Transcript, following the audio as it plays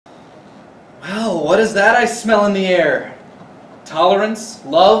Well, what is that I smell in the air? Tolerance,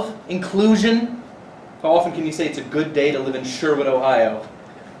 love, inclusion. How often can you say it's a good day to live in Sherwood, Ohio?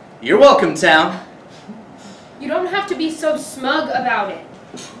 You're welcome, town. You don't have to be so smug about it.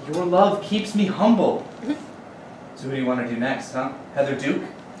 Your love keeps me humble. So who do you want to do next, huh? Heather Duke?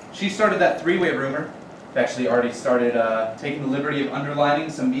 She started that three-way rumor. I've actually already started taking the liberty of underlining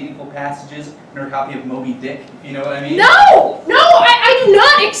some meaningful passages in her copy of Moby Dick, if you know what I mean. No! No, I do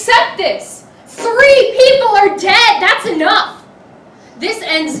not accept this! 3 people are dead! That's enough! This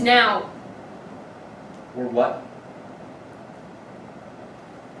ends now. Or what?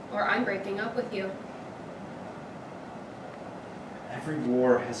 Or I'm breaking up with you. Every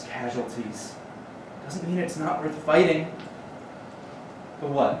war has casualties. Doesn't mean it's not worth fighting. But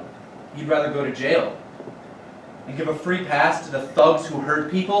what? You'd rather go to jail and give a free pass to the thugs who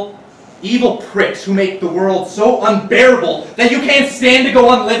hurt people? Evil pricks who make the world so unbearable that you can't stand to go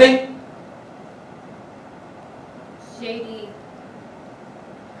on living? JD,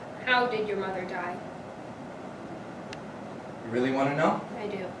 how did your mother die? You really want to know? I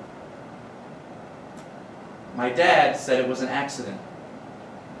do. My dad said it was an accident.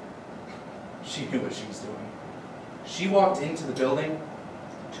 She knew what she was doing. She walked into the building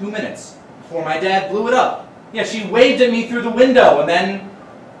 2 minutes before my dad blew it up. Yeah, she waved at me through the window and then...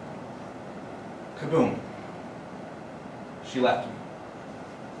 kaboom. She left me.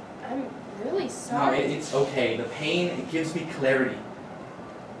 I'm really sorry. No, it's okay. The pain, it gives me clarity.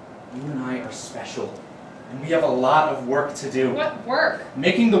 You and I are special. And we have a lot of work to do. What work?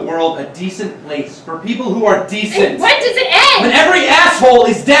 Making the world a decent place for people who are decent. And when does it end? When every asshole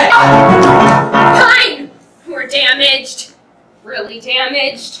is dead! Fine! We're damaged. Really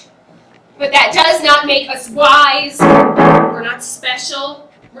damaged. But that does not make us wise. We're not special.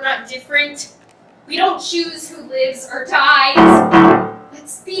 We're not different. We don't choose who lives or dies.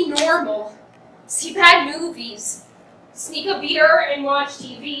 Let's be normal. See bad movies. Sneak a beer and watch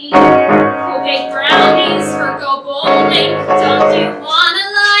TV. We'll bake brownies or go bowling. Don't you wanna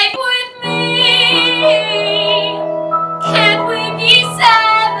life with me? Can't we be 17?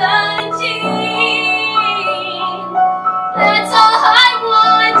 That's all I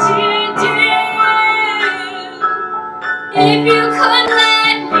want to do. If you could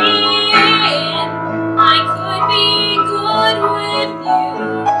let me in, I could be good with you.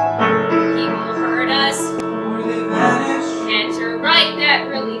 People hurt us. And you're right, that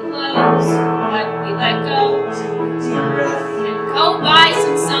really blows. But we let go. And go buy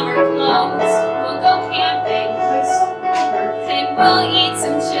some summer clothes. We'll go camping. And we'll eat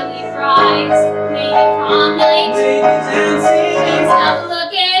some chili fries. Maybe prom night. And stop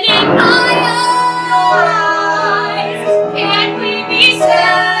looking in my eyes. Can't we be 17?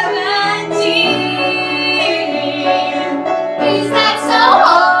 Is that so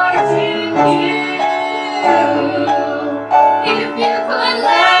hard to do? If you could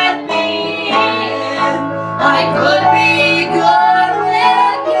let me in, I could be good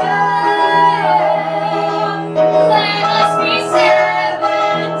with you. Let us be 17.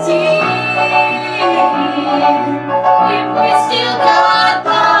 If we still got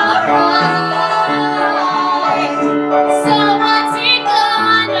the right. So what's it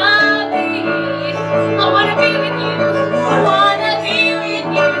gonna be? I wanna be with you. I wanna be with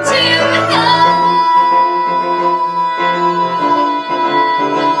you tonight.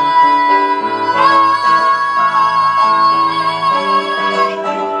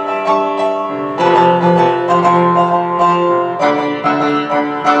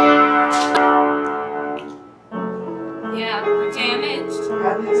 Yeah, we're damaged.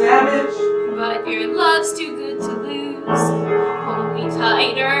 But your love's too good to lose. Hold me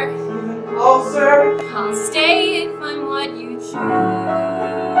tighter. Closer. I'll stay if I'm what you choose.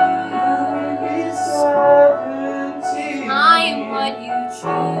 I am what you choose.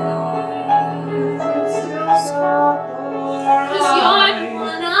 'Cause you're the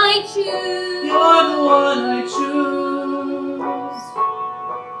one I choose. You're the one I choose.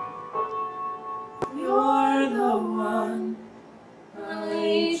 You're the one I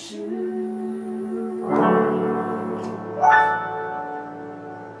choose.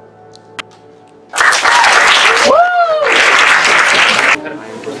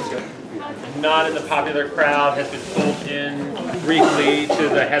 Not in the popular crowd, has been pulled in briefly to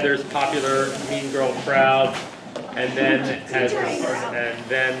the Heather's popular Mean Girl crowd, and then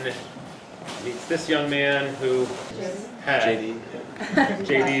meets this young man who had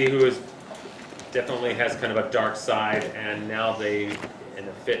JD, who is definitely has kind of a dark side, and now they, in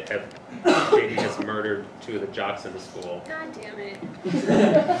a fit, have JD has murdered 2 of the jocks in the school. God damn it.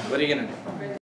 What are you gonna do?